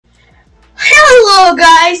Hello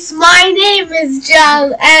guys, my name is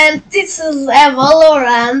John and this is a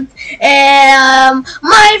Valorant.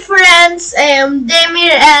 My friends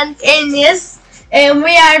Demir and Enis,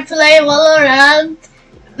 we are playing Valorant.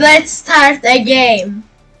 Let's start a game.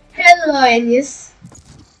 Hello Enis.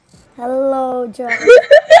 Hello John.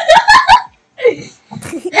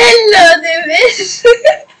 Hello Demir.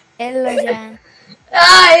 Hello John.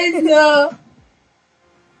 I know.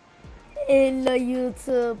 Hello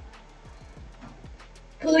YouTube.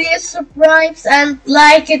 Please subscribe and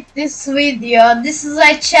like this video. This is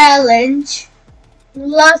a challenge.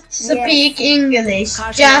 Let's speak English.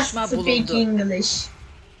 Just speak English.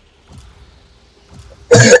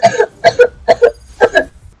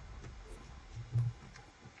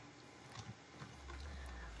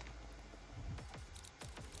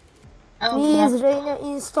 Please Reyna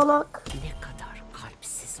instalak. Ne kadar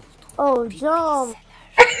kalpsiz oldu. Oh John.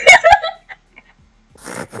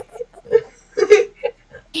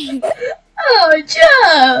 Oh,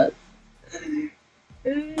 John.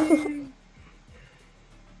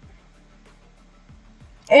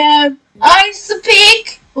 I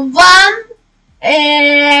speak one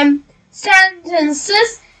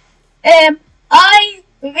sentences. I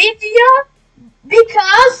video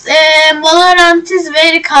because Valorant is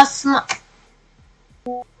very custom.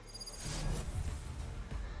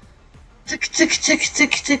 Tık tık tık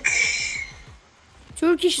tık tık.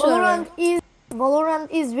 Turkish Valorant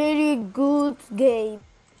is very good game.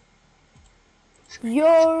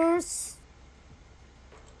 Yours.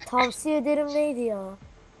 Tavsiye ederim neydi ya?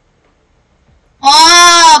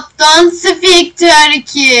 Hop, don't speak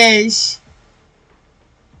Turkish.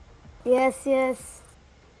 Yes.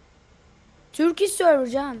 Turkish server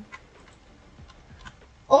Can.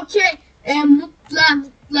 Okay,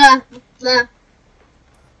 mutla.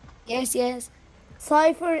 Yes.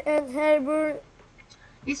 Cypher and Herbert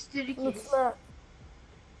It's Turkish. mutla.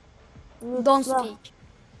 Don't speak.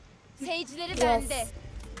 Seyircileri bende.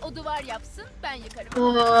 O duvar yapsın, ben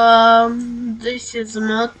yıkarım. This is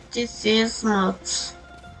not.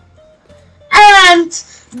 And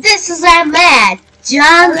this is a match.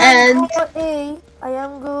 John and I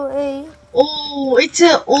am go A. oh, it's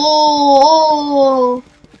a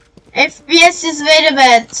FPS is very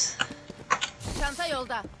bad. Çanta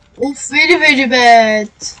yolda. Of, very bad.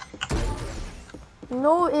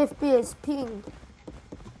 No FPS ping.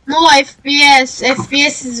 No FPS.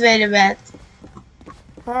 FPS is very bad.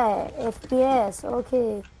 Hey, FPS,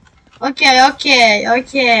 okay.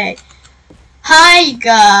 Okay. Hi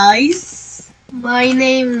guys, my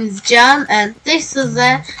name is John and this is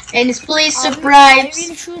and please subscribe. I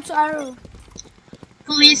will shoot arrow.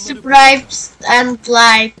 Please subscribe and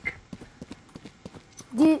like.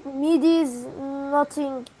 Mid is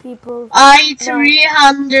nothing, people. I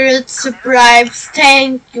 300 subscribes.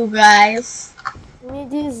 Thank you guys.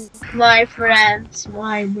 Mid is My friends,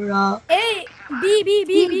 my bro. Hey,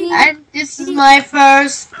 B. And this is my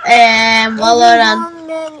first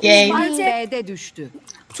Valorant game. B'de düştü.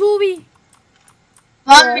 2B.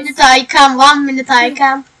 1 minute I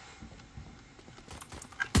come.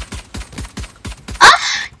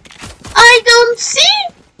 Ah! I don't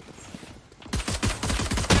see.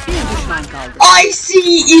 Bir düşman kaldı. I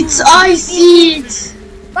see it.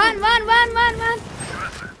 One.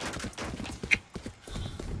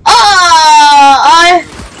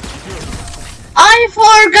 I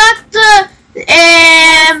forgot the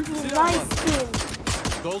nice team.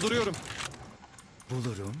 Dolduruyorum.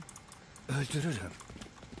 Bulurum, öldürürüm.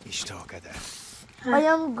 İşte o kadar. I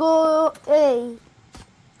am go A.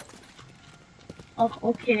 Oh,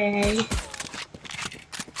 okay.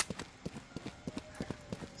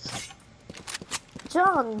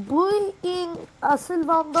 Can, bu in asıl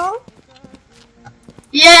vandal.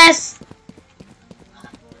 Yes.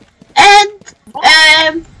 And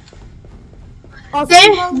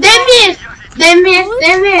Asıl vandal. Demir.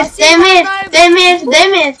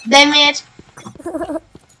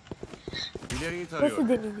 İleriyi Nasıl tarıyorum.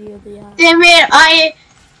 deniliyordu ya? Demir,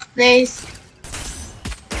 nice.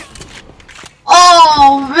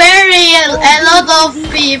 Oh, a lot of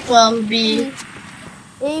people be.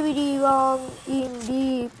 Everyone in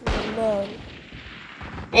the man.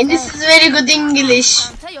 And this is very good English.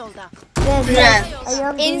 Çanta yolda. Yes. I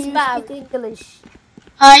am Is doing bad. speak English.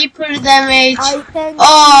 Hyper damage. I can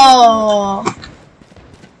Oh,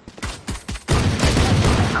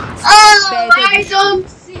 I don't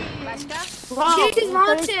see. Başka? wow. Shift is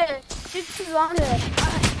wanted.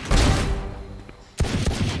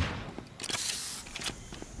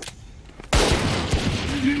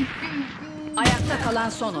 Ayakta kalan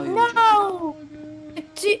son oyuncu. No.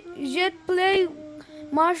 Jet play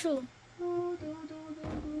Marshall.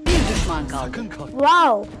 Bir düşman düşman kaldı. Sakın kalk.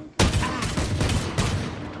 Wow.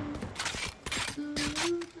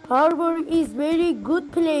 Harbor is very good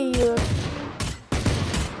player.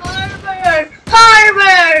 Harbor.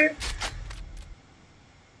 Harbor.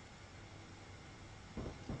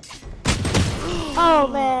 Oh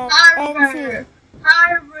man. Harbor. Anti.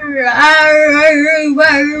 Harbor.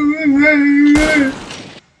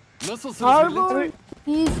 Nasılsınız Harbor millet?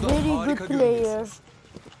 is Bu da very good harika player. görünüyorsunuz.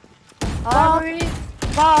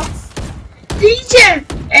 But Teacher.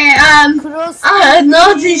 cross.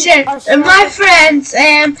 No teacher. My friends.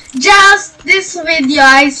 Just this video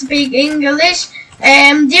I speak English.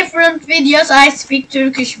 Different videos I speak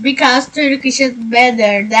Turkish because Turkish is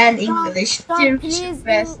better than English. Turkish is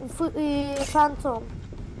best. Phantom.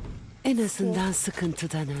 En azından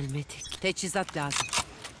sıkıntıdan ölmedik. Teçhizat lazım.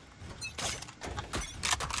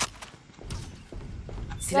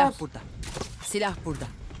 Silah Ver. burada. Silah burada.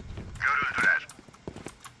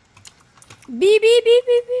 B, B, B,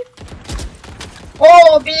 B, B.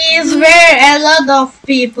 Oh, bees were a lot of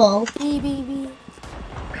people. B, B, B.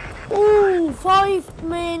 Oh, 5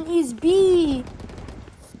 man is B.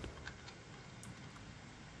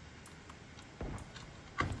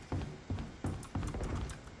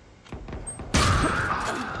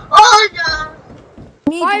 Oh no!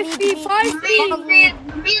 Mid, 5B, 5B.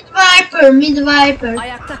 Mid Viper, Mid Viper.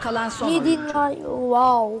 Ayakta kalan son Mid oyuncu. in my,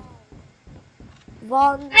 wow.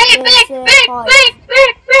 One Hey, back, versus back, five.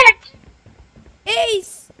 back.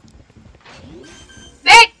 Ace.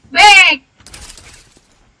 Back.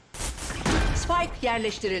 Spike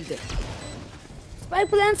yerleştirildi. Spike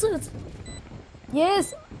planted.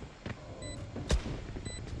 Yes.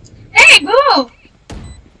 Hey, go!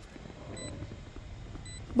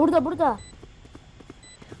 Burada.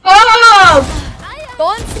 Oh!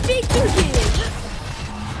 Don't speak Turkish.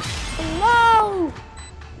 No.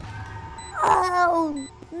 Oh,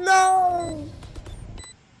 no.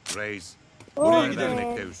 Reis. Oh, Buraya man.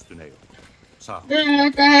 gidemek de üstüne yok. Sağ ol.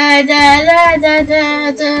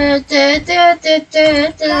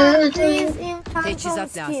 Please in Phantom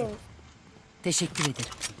Teçhizat lazım. skin. Teşekkür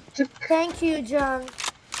ederim. Thank you, John.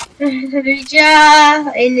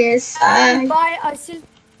 Rica Enes. By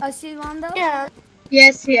Asil Vandal. Yeah.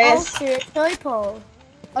 Yes. Okay, Toypo.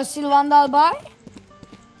 Asil Vandal by.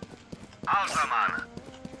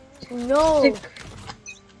 No.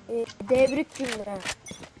 Tebrik cümle.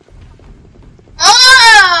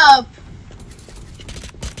 Up!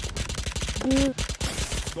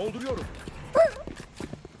 Dolduruyorum.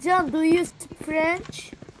 John, do you speak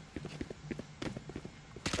French?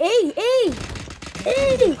 Hey.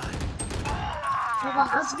 Baba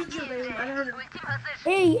nasıl videodayım?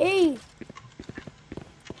 Hey.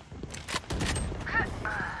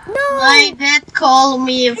 No. My dad call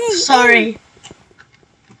me sorry.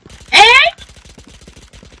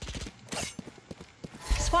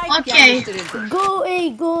 Spike Okay. yerleştirildi. Go A.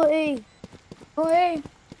 Oh, hey.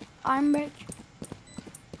 I'm back.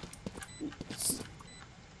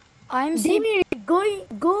 I'm C. Demir, go.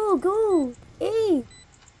 A.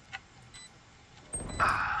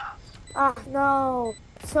 Ah, no.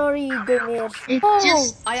 Sorry, Demir. It Oh,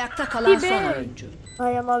 just Ayakta kalan son Biber. oyuncu.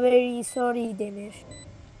 I am a very sorry, Demir.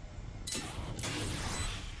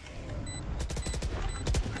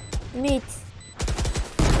 Meet.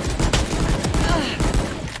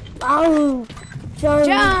 Oh, John. Ne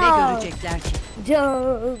görecekler ki?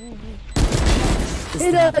 John.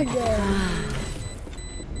 Helal.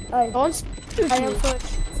 Ay, Don't speak I am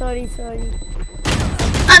Turkish. sorry.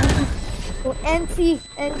 Oh, NT,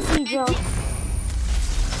 John.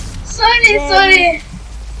 sorry.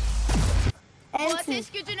 Bu NT.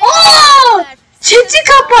 ateş gücüne Oo! yeter. Chat'i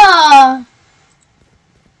kapa.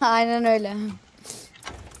 Aynen öyle.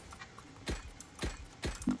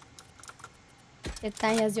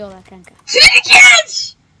 Chatten yazıyorlar kanka. Türkiye.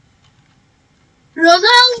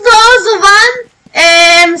 Ronaldo's one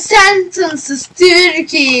sentences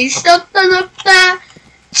Turkish nokta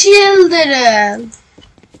children.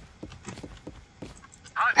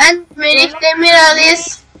 And Melih Demiral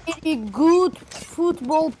is Very good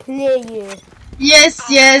football player. yes.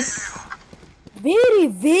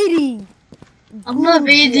 Very. Ama good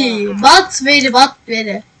very, ya. but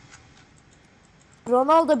very.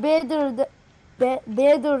 Ronaldo better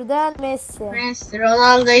than Messi. Messi,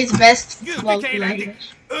 Ronaldo is best football Güldük player. eğlendik.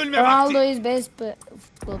 Ölme Ronaldo vakti. is best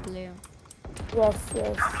football player. Yes.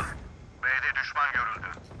 B'de düşman görüldü.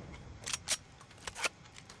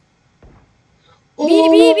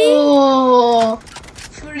 Oh,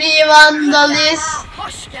 free vandal is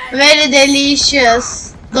very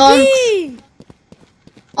delicious. Don't.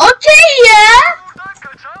 Okay, yeah.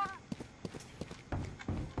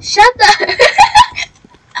 Shut up.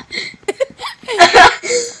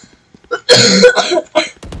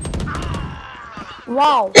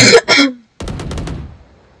 Wow.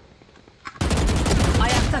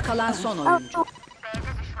 Ayakta kalan son oyuncu.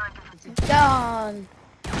 Can.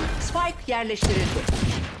 Spike yerleştirildi.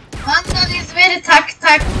 Vandal is very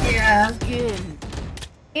tak ya. Gün.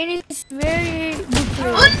 It is very good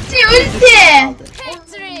player. Ulti.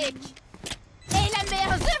 Patrick! Eğlenmeye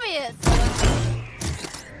hazır mıyız?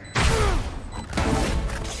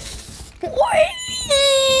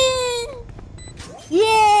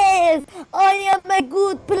 Yes, I am a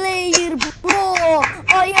good player, bro.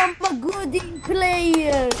 I am a good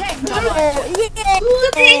player. Bro,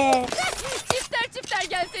 yeah. Çifter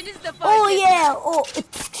gelseniz de fark Oh etmez. yeah. Oh.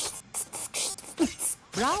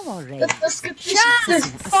 Bravo Ray.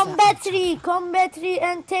 Combatry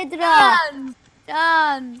and Tedra.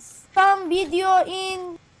 Dance. Some video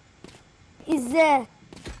in izle.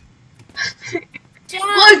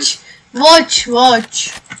 Watch.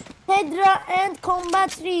 Tedra and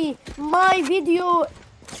Combatry. My video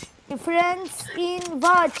friends in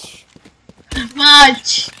watch.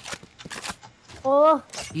 Oh.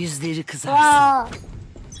 Yüzleri kızarsın. Wow.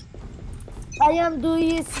 I am do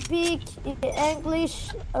you speak English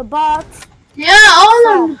but Ya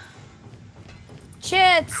oğlum.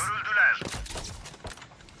 Chat. Görüldüler.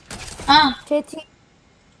 chatting?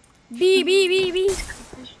 B.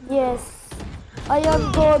 Yes. I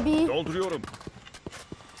am Gobi. Dolduruyorum.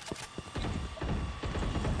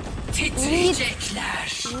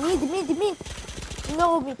 Titriyecekler. Mid.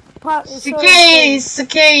 No mid.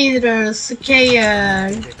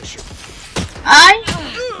 Scare.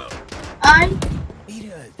 Ay.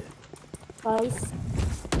 Guys.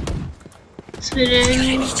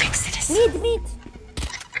 Göremeyeceksiniz. Mid.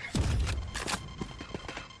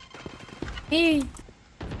 B.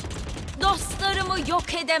 Dostlarımı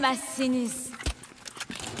yok edemezsiniz.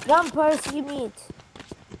 Rampers you mid.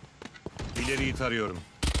 İleriyi tarıyorum.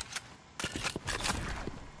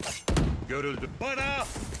 Görüldü. Bana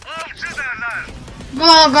avcı derler.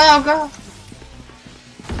 Go.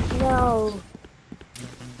 No.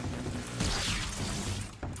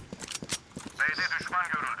 B'de düşman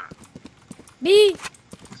görüldü. B.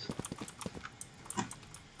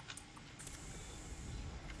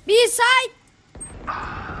 B side.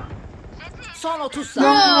 Son 30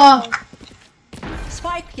 saniye. Go.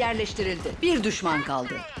 Spike yerleştirildi. Bir düşman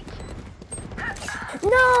kaldı.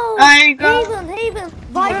 No. I go. Haven.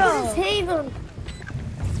 Viper is Haven.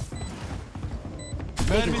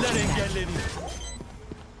 Mermiler engelleniyor.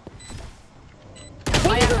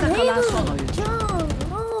 Ayakta kalan son oyuncu. John,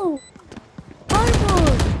 no.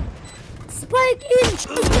 Harbor. Spike in.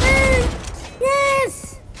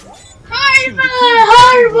 Yes.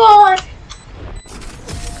 Harbor.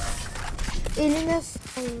 Eline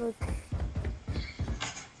sağlık.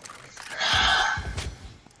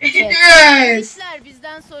 Yes. İşler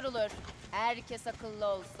bizden sorulur. Herkes akıllı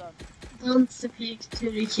olsun. Don't speak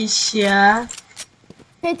Turkish ya.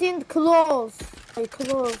 Getting close.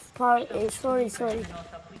 Close. Sorry.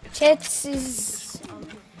 Chat is.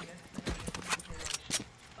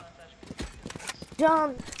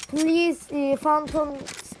 John, please phantom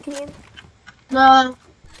skin. No.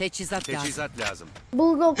 Teçhizat lazım. Teçhizat lazım.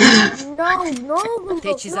 Bulldog. No bulldog.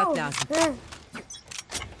 Teçhizat no. lazım. Heh.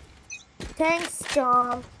 Thanks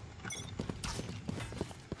John.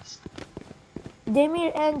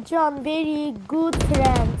 Demir and John very good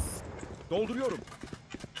friends. Dolduruyorum.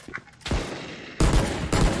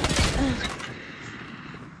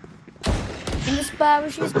 Enis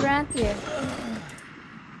Babuş is brand here.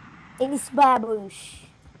 Enis Babuş.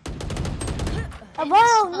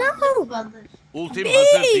 Wow, no! Ultim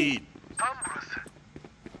hazır değil.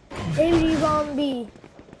 Everyone be.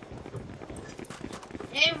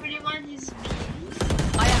 Everyone is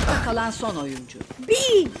Ayakta kalan son oyuncu.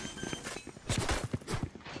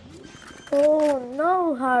 Oh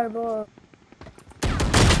no, Harbor.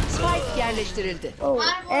 Spike yerleştirildi. Oh,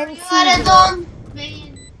 and You are a don.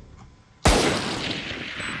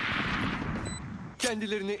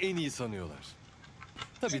 Kendilerini en iyi sanıyorlar.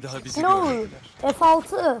 Tabii daha bizi No, görmediler.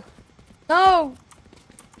 F6. No.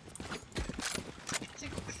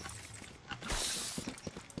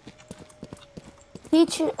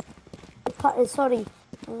 Teacher, sorry.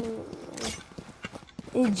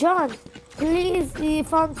 John, please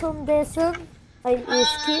phantom descent. I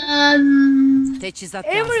skip. Teçhizat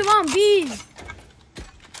lazım. Everyone B.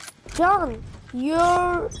 John,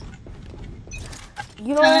 your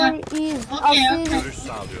is okay. asil. Görüş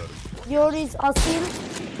sağlıyorum. Your is asil.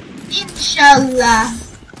 İnşallah.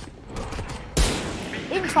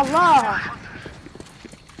 İnşallah.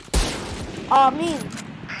 Amin.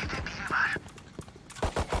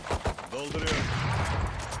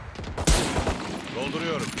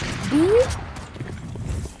 Dolduruyorum. Bir.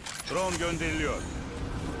 Drone gönderiliyor.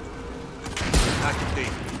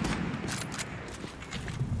 Takipteyim.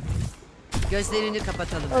 Gözlerini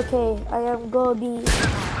kapatalım. Okay, I am go B.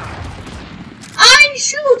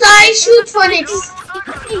 I shoot Phoenix.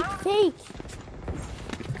 Fake.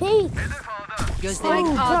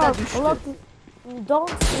 Gözlerin Oh, A'da jump. düştü.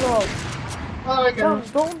 Don't blow. Oh no.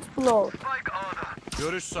 Jump, don't blow.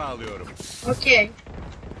 Görüş sağlıyorum. Okay.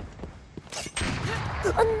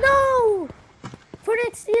 Oh, no!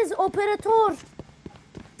 Phoenix is operator.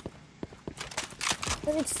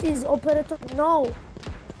 Phoenix is operator. No.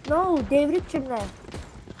 No, devrik cümle.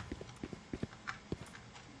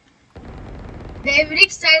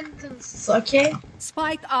 Devrik sentences, okay?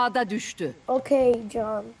 Spike A'da düştü. Okay,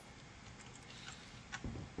 John.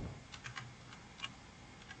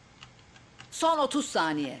 Son 30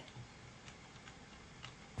 saniye.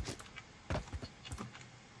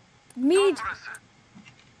 Mid.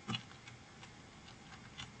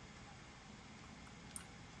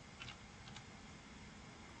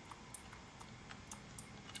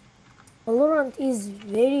 Valorant is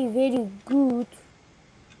very, very good.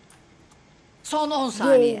 Son 10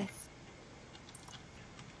 saniye. Game.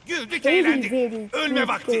 Güldük Very, eğlendik. very Ölme good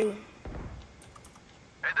vakti. game.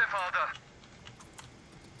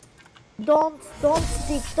 Don't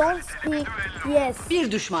speak. Yes.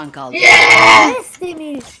 Bir düşman kaldı. Yes,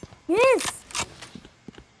 Demir. Yes.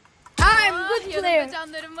 I'm good player. Yanımda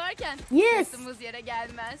canlarım varken Yes. sırtımız yere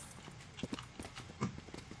gelmez.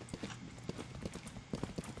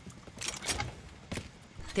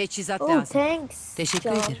 Teçhizat Oh, lazım. thanks. Teşekkür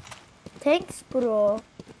John. ederim. Thanks, bro.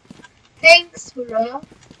 Thanks bro.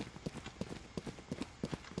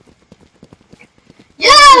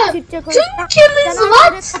 Yeah! Türkçe Türkçemiz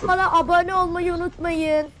what? Kanala abone olmayı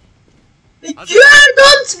unutmayın. You are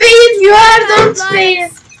don't pay. You are don't pay.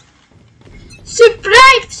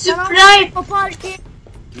 Subscribe. Party.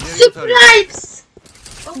 İleriyi tarıyorum.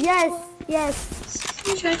 Subscribe. Yes.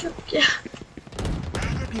 Çocuk ya.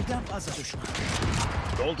 Birden fazla düşman.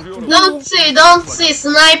 Dolduruyorum. Don't see.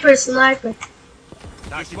 Sniper.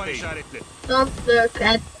 Düşman işaretli. Don't look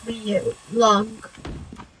at me long.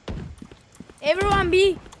 Everyone B.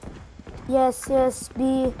 Yes,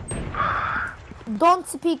 B.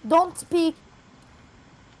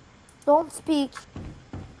 Don't speak.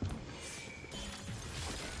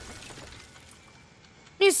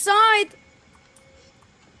 This side.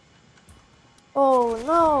 Oh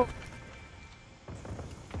no.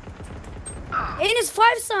 In his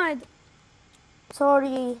 5 side.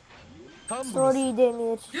 Sorry. Tam burası. Sorry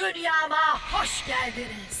Demir. Dünyama hoş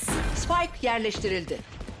geldiniz. Spike yerleştirildi.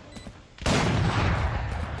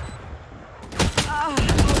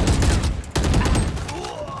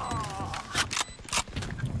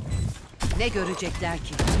 Ne görecekler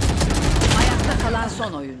ki? Ayakta kalan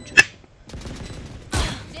son oyuncu.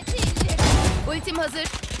 Jeti indir. Ultim hazır.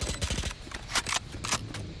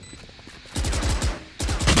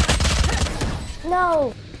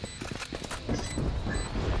 No.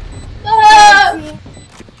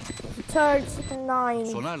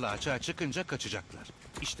 39. Sonarla açığa çıkınca kaçacaklar.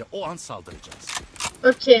 İşte o an saldıracağız.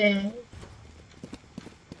 Okay.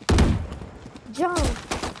 John.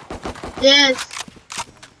 Yes.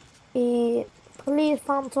 Please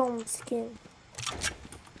phantom skin.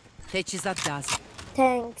 Teçhizat lazım.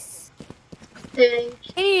 Thanks.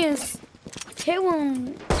 Thank. Is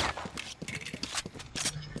Challange.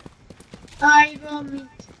 I will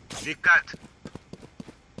meet. Dikkat.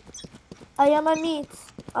 I am a meat.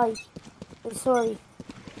 Sorry.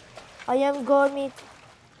 I am gourmet.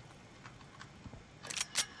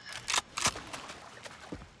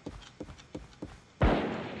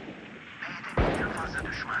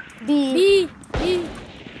 B. B.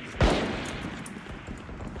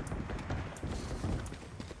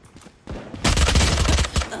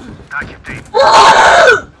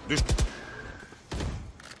 Düş.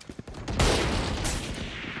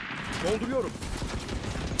 Dolduruyorum.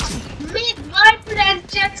 Mid. Viper and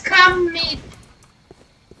Jet come mid.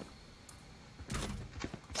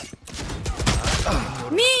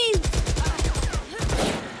 Mid.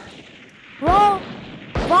 Row.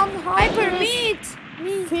 One Hyper hyper. mid.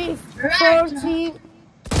 40.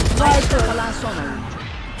 Ayakta kalan son oyuncu.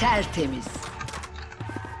 Tertemiz.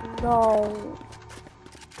 No.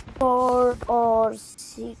 4 or 6.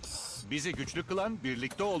 Bizi güçlü kılan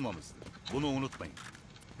birlikte olmamızdır. Bunu unutmayın.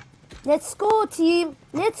 Let's go team.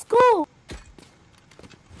 Let's go.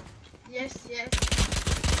 Yes. Yes.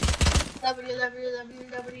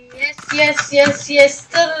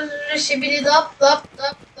 Şibidi dop.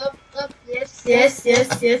 Yes.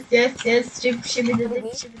 Şibidi dip.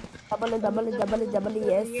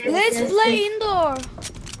 Double yes. Let's play indoor.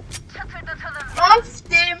 After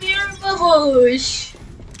Demir babuş.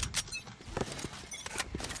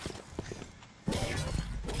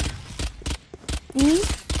 Mid.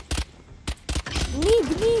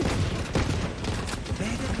 Mid.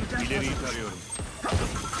 İleriyi tarıyorum.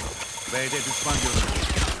 B'de düşman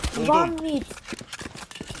görüldü. One mid.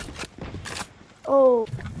 Oh.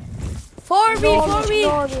 4B, No 4B.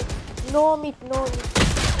 mid. No mid.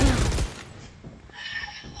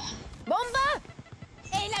 Bomba.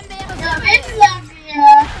 Eğlenmeye hazır Ya mıyız? verirler mi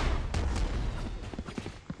ya?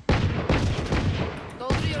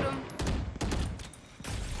 Dolduruyorum.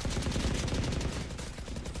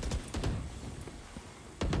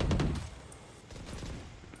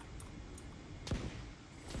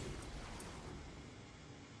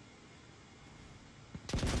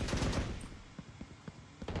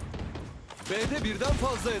 B'de birden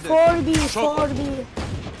fazla hedef. 4B.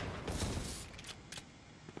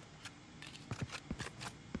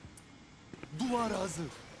 Duvar hazır.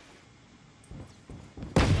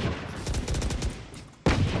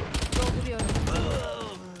 Dolduruyorum.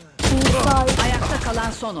 Inside. Ayakta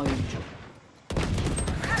kalan son oyuncu.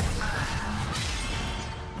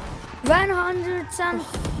 110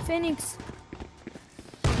 Phoenix.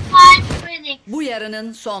 Bu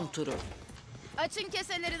yarının son turu. Açın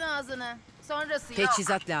keselerin ağzını. Sonrası yok.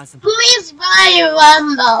 Teçhizat lazım. Please buy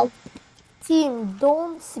Vandal. Team,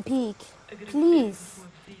 don't speak. Please.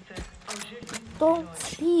 Don't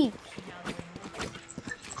speak.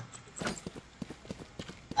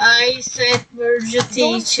 I said Virgin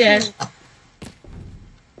teacher.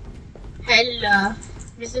 Hello.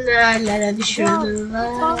 Bizi nerelere düşürdün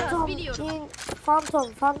lan? Phantom, biliyorum.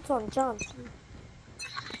 Phantom, Can.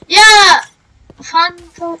 Ya!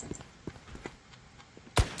 Phantom.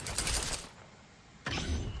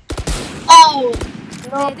 Oh!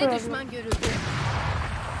 No B'de problem. düşman görüldü.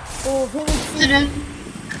 Oh, Phoenix Sürün.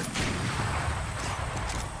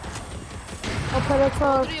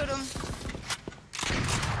 operatör. Dolduruyorum.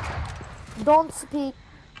 Don't speak.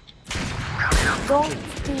 Don't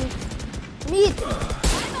speak. Mid.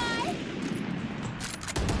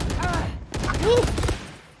 Mid.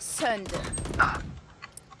 Söndü.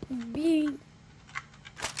 B.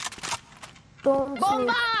 Don't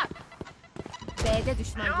Bomba! speak. B'de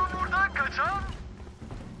düşman görüldü.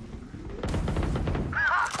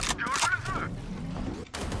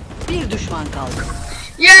 Bir düşman kaldı.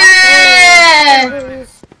 Yeah!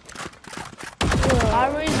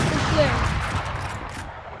 Armor is good player.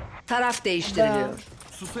 Taraf değiştiriliyor.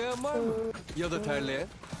 Susayan var mı? Ya da terleyen?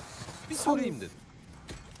 Bir sorayım dedim.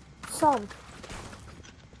 Son.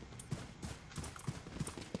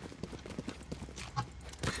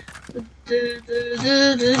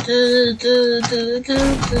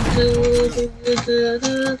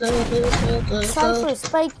 Cypher,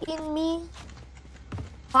 spike in me.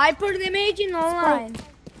 Hyper damage in online.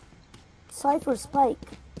 Cypher, spike.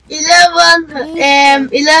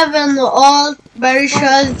 11 old Barış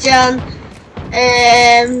Özcan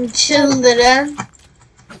children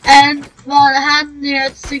and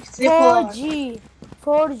 164 4G.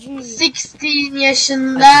 4G. 16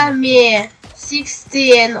 yaşında me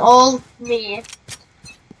 16 old me.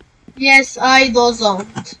 Yes, I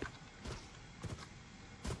don't.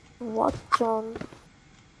 What, John?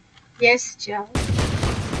 Yes, John.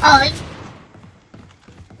 I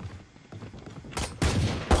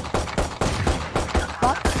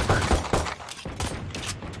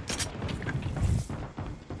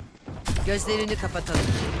Gözlerini kapatalım.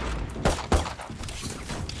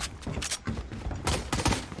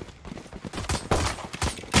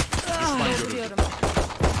 Dolduruyorum.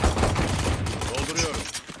 Dolduruyorum.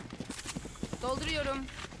 Dolduruyorum.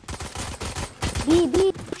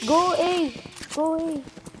 B. Go A. Go A.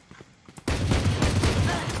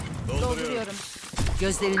 Dolduruyorum.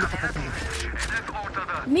 Gözlerini kapatalım.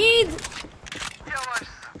 Mid.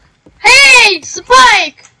 Hey,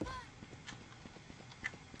 Spike!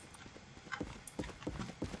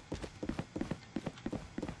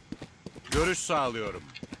 Görüş sağlıyorum.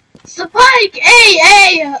 Spike!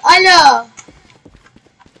 Hey, alo!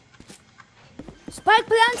 Spike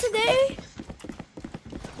planted A.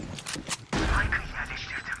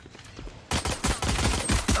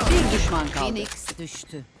 Bir düşman kaldı. Phoenix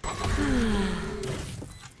düştü.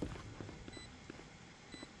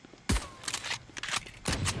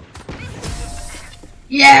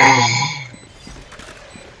 Yeah!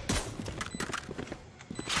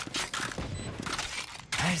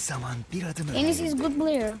 Her zaman bir adım Enis is good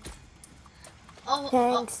player.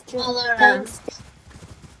 Thanks, John. Valorant. Thanks.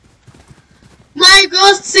 My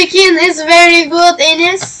ghost skin is very good,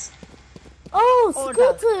 Enis. Oh, Orada.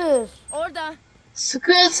 Scooter. Orada.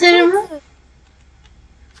 Scooter mı?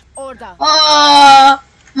 Orada. Oh,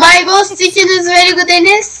 my ghost chicken is very good,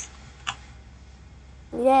 Enes.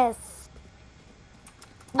 Yes.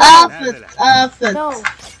 Afet, afet. No.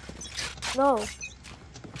 No.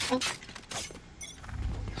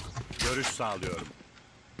 Görüş sağlıyorum.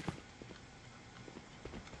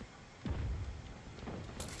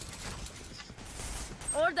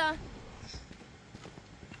 Orada.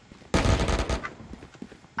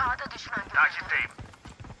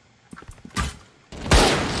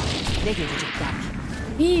 Ne görecekler?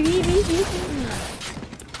 B.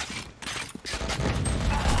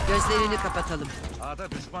 Gözlerini kapatalım.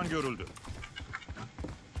 A'da düşman görüldü.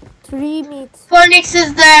 3 mid. Phoenix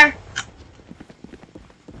is there.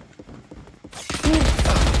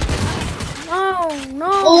 No.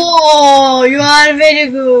 Oh, you are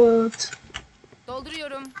very good.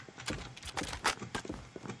 Dolduruyorum.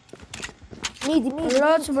 Mid.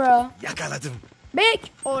 Lot bro. Yakaladım. Big.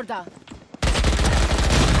 Orada.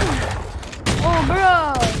 Oh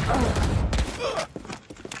bro.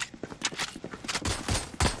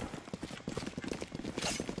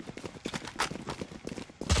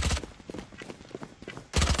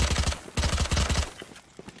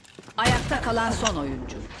 Ayakta kalan son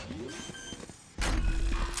oyuncu.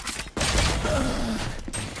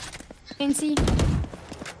 NC.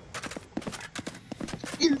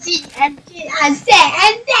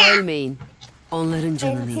 Ölmeyin. Onların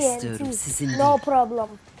canını istiyorum. Sizin değil. No problem.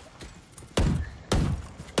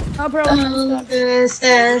 No problem.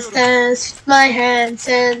 Dance, my hands,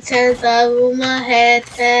 hands over my head,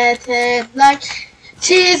 like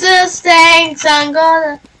Jesus, thanks, I'm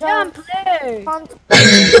gonna. Jump player. Can't.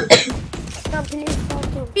 Can't please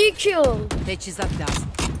don't. Be kill. Teçhizat lazım.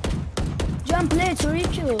 Jump player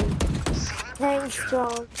to kill. Thanks,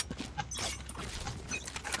 John.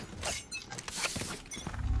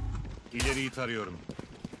 İleriyi tarıyorum.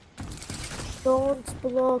 Don't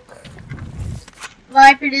block.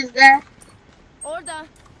 Viper is there. Orada.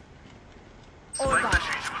 Orada.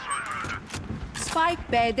 Spike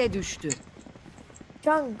B'de düştü.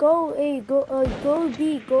 John, go A, go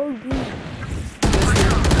B, go B.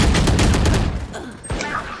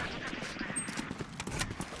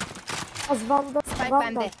 Az Van'da. Spike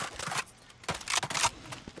bende.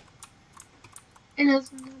 En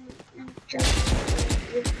azından.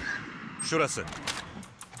 Şurası.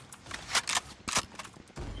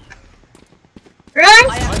 Run!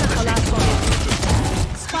 Ayakta kalan son oyuncu.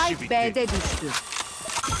 Spike B'de düştü.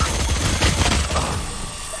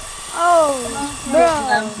 Oh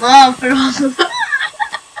bro. No problem.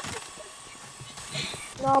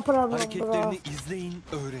 No problem, bro. Hareketlerini izleyin,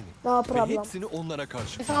 öğrenin. No Ve problem. hepsini onlara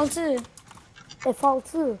karşı. F6.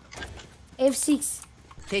 F6. F6.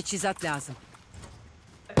 Teçhizat lazım.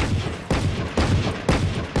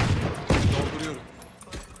 Dolduruyorum.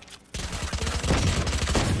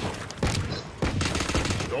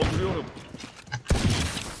 Dolduruyorum.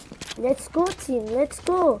 Let's go team, let's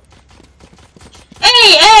go.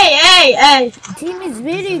 Hey! Team is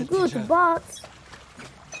very good, but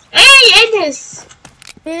Hey, Enes!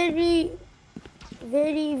 very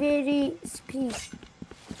speed.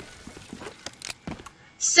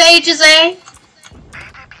 Sage is A.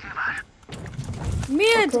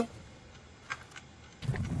 Mid. Okay.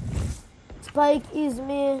 Spike is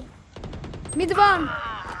me. Mid one.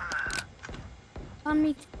 One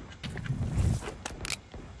mid.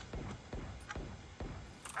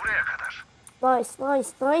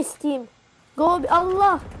 Nice team. Go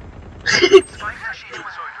Allah.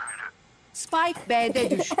 Spike B'de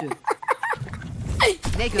düştü.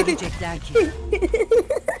 Ne görecekler ki?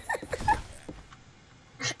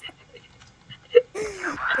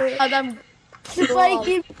 Adam.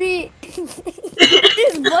 Spike is me.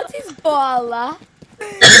 What is koala?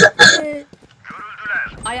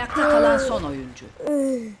 Ayakta kalan son oyuncu.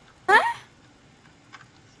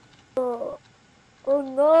 Oh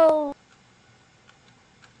no.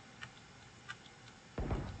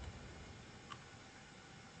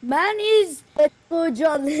 Man is Let's go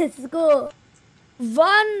John, let's go.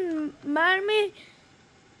 one mermi,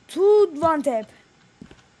 two one tap.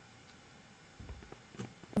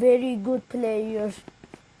 Very good player.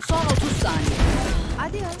 Son 30 saniye.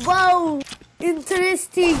 Hadi ya. Wow,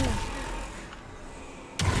 interesting.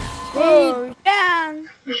 Oh, yeah.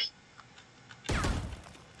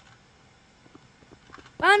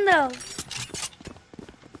 Vandal.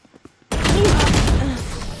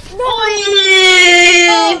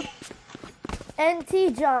 Oy!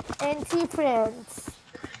 NT John, NT friends.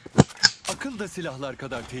 Akıl da silahlar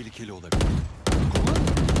kadar tehlikeli olabilir.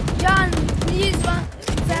 Can, please one.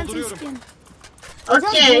 Phantom Dolduruyorum. skin. Do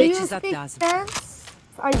Okay. you Teçhizat speak lazım. French?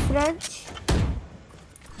 Are you French?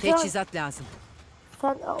 Teçhizat lazım.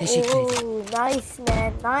 Teşekkür Oh, nice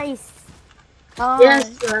man, nice. Yes,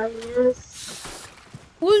 man, yes.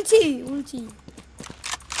 Ulti.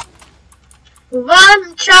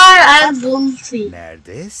 One char and ulti.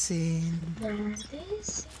 Neredesin?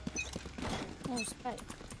 Neredesin? Oh, Spike.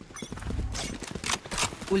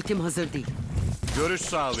 Ultim hazır değil. Görüş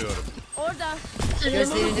sağlıyorum. Orada.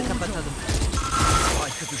 Gözlerini kapatalım.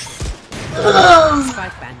 Spike'ı düşür.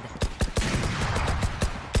 Spike bende.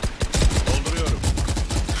 Dolduruyorum.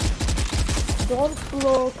 Don't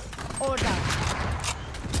block. Orada.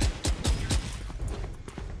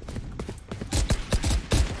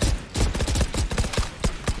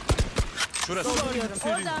 Şurası.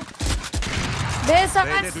 Orada. B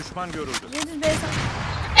side. B'de düşman görüldü. Yediz B side.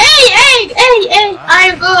 Hey,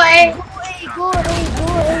 I go A. Go A,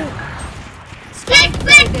 go A. Back.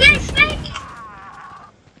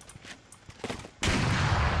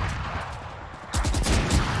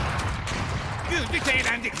 Güldük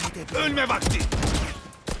eğlendik. Ölme vakti.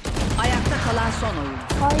 Ayakta kalan son oyun.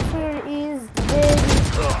 Cypher is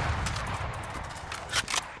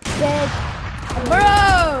dead.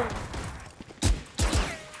 Bro.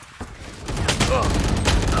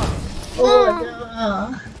 Oh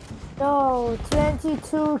no. No,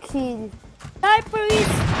 22 kill. Sniper is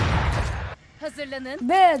Hazırlanın.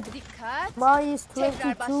 bad. Dikkat. Mine is Tekrar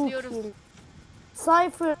 22 başlıyoruz. kill.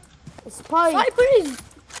 Cypher, Spike. Sniper is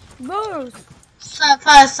worse.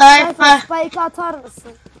 Cypher, Cypher. Spike atar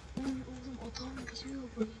mısın?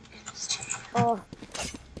 Oh.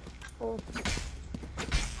 Oh.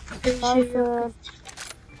 Cypher.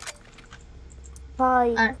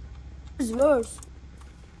 Spike. Is worse.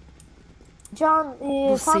 Can,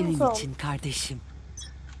 Bu senin Phantom. için kardeşim.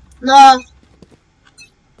 No.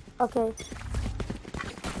 Okay.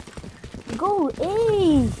 Go A.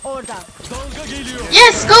 Orada. Dalga geliyor.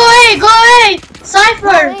 Yes, go A. Go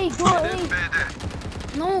Cypher. A, go A.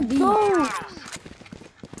 No B. Go.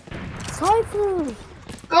 Cypher.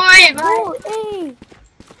 Go A. Go A.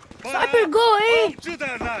 Sniper go A. Avcı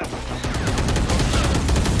derler.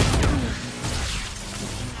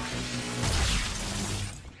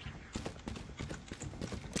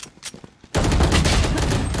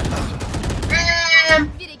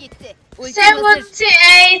 Biri gitti. Ultim hazır.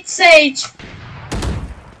 78 Sage.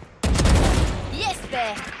 Yes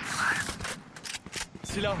be.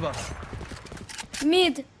 Silah var.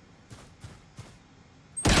 Mid.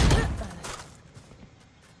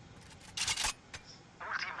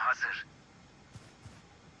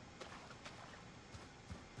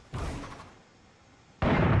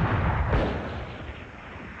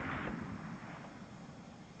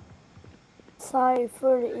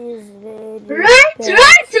 Cypher is very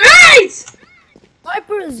Right.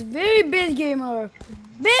 Sniper is very bad gamer.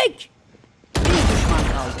 Big. Bir düşman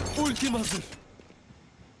kaldı. Ultim hazır.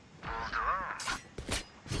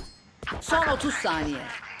 Son 30 saniye.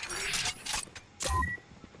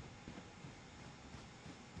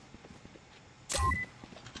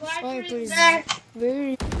 Sniper is There.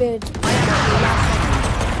 very bad.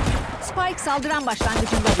 Spike saldıran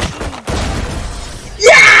başlangıcında düştü.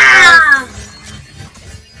 Yeah.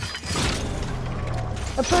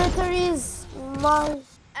 Operator is my.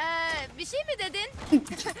 Bir şey mi dedin?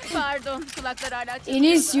 Pardon, kulaklar hala çınlıyor.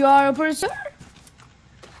 Enis, you are operator?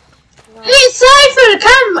 Hey, Cypher,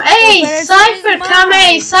 come A. Operator Cypher, is come A.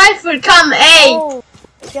 mine. Cypher, come A. Oh,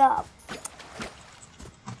 yeah.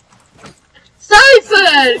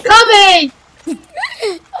 Cypher, come A.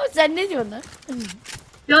 Oh, sen ne diyorsun lan?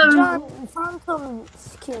 John Phantom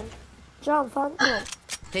skin. John Phantom.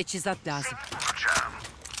 Teçhizat lazım.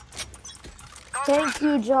 Thank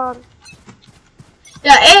you, John.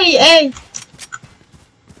 Yeah, A.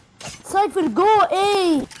 Cypher, go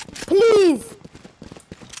A, please.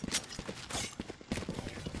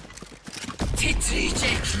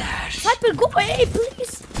 Titriyecekler. Sniper go A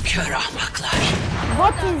please. Kör ahmaklar.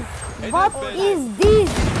 What is this?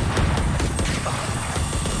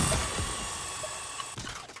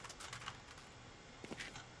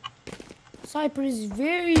 Sniper is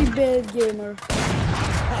very bad gamer.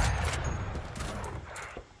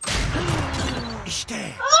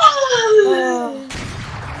 İşte.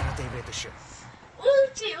 Devre dışı.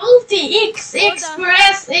 Ulti, X,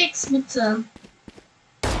 press X button.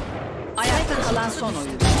 Ayakta kalan son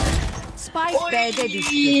oyun. Spike B'de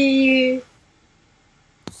düştü.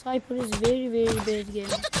 Sniper is very bad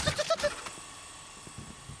gamer.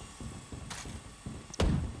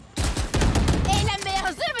 Eğlenmeye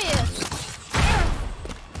hazır mıyız?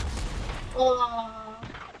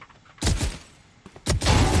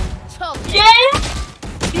 Çok iyi. Yeah,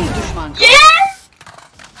 Bir düşman kaldı. yeah.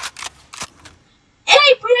 A,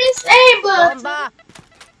 press A button. Bomba.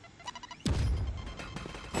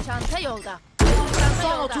 Çanta yolda.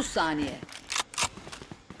 Son 30 saniye.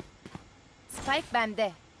 Spike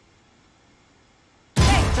bende.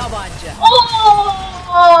 Tek tabanca.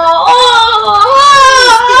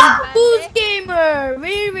 Good gamer.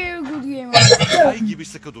 Very very good gamer. Ay gibi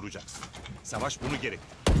sıkı duracaksın. Savaş bunu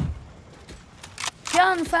gerektir.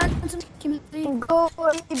 Can Phantom kimde? Go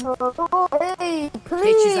away, please.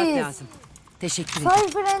 Teçhizat lazım. Teşekkür ederim.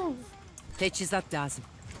 My friend. Teçhizat lazım.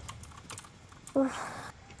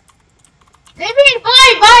 Demir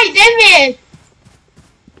bay Demir.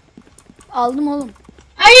 Aldım oğlum.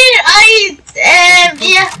 Hayır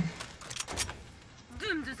ya.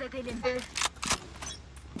 Dümdüz edelim.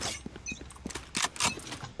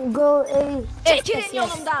 Go away. Çekilin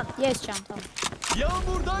yolumdan. Yes Can tamam.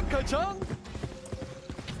 Yağmurdan kaçan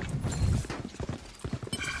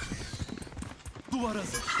duvara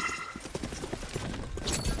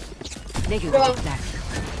Ne görecekler?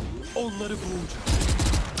 onları boğacak.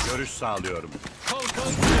 Görüş sağlıyorum.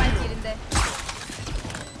 Kalkan Spike yerinde.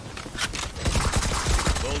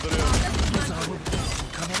 Dolduruyorum.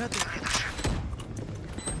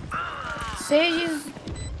 Sage is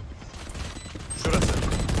Şurası.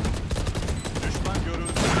 Düşman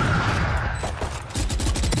görüldü.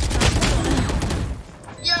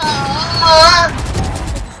 Ya.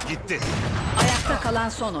 Gitti. Ayakta kalan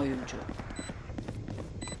son oyuncu.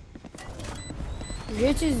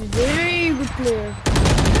 Jet is very good player.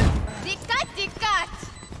 Dikkat dikkat.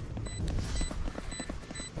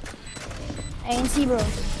 ANC bro.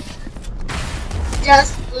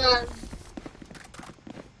 Just one.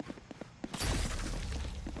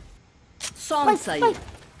 Son sayı.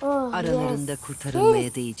 Oh, Aralarında yes.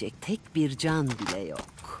 kurtarılmaya değecek tek bir can bile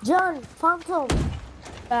yok. Can Phantom.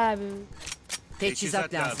 Abi.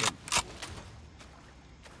 Teçhizat lazım.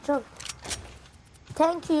 Can.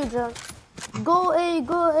 Thank you Can. Go A,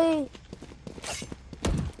 go A.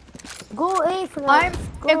 Go A friend. I'm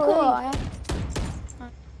Go Echo. A.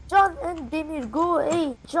 Can and Demir go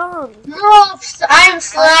A. Can. No, I'm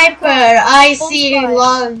sniper. I see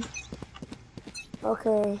one.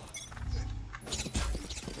 Okay.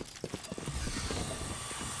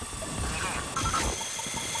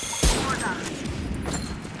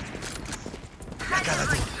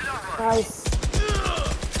 Nice.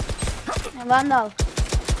 Vandal.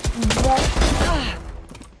 Güzel.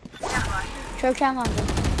 Köken Vandal.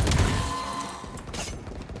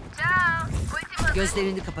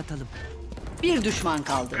 Gözlerini kapatalım. Bir düşman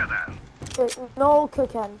kaldı. No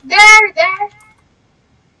köken. There.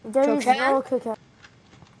 There is Köken? no köken.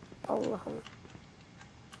 Allah'ım.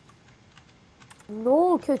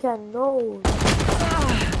 No köken, no.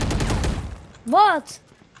 What?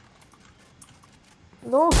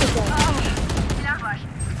 No köken.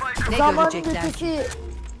 Ne Zaman görecekler? ötesi.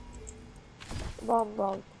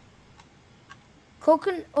 Vandal.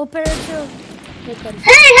 Kokun operatör. Yakarız.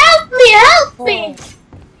 Hey, help me.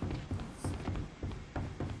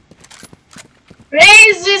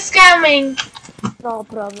 Raise is coming. No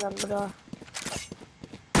problem bro.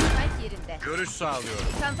 Spike yerinde. Görüş sağlıyorum.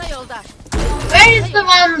 Çanta yolda. Where is the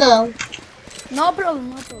vandal? No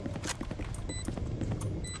problem, no problem.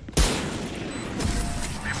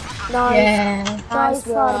 Nice. Yeah. Nice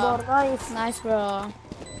bro. Arbor, nice. Nice bro.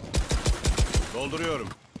 Dolduruyorum.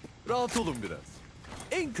 Rahat olun biraz.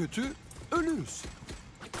 En kötü ölürüz.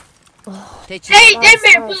 Teçhizat Hey,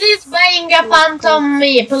 Demir, please buying a phantom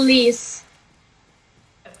me, please.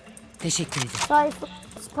 Teşekkür ederim.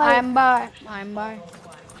 Spike, I'm by. I'm by.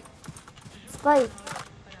 Spike.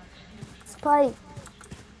 Spike.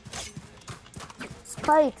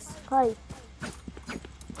 Spike, Spike.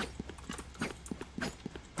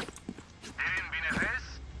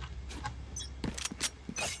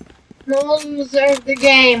 No loser the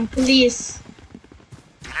game, please.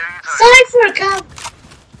 Cypher, come.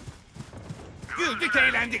 Güldük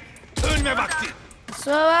eğlendik. Ölme vakti.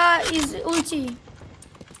 Sova is ulti.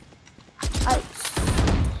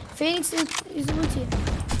 Phoenix is ulti.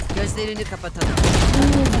 Gözlerini kapatalım.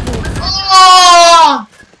 Oh!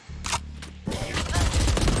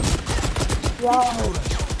 Ya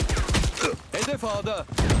Hedef ağda.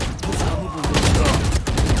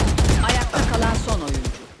 Ayakta kalan son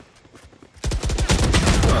oyuncu.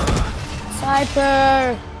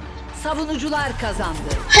 Sniper. Savunucular kazandı.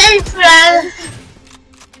 Hey, friend.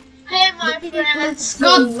 Hey, my friends.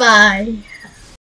 Goodbye.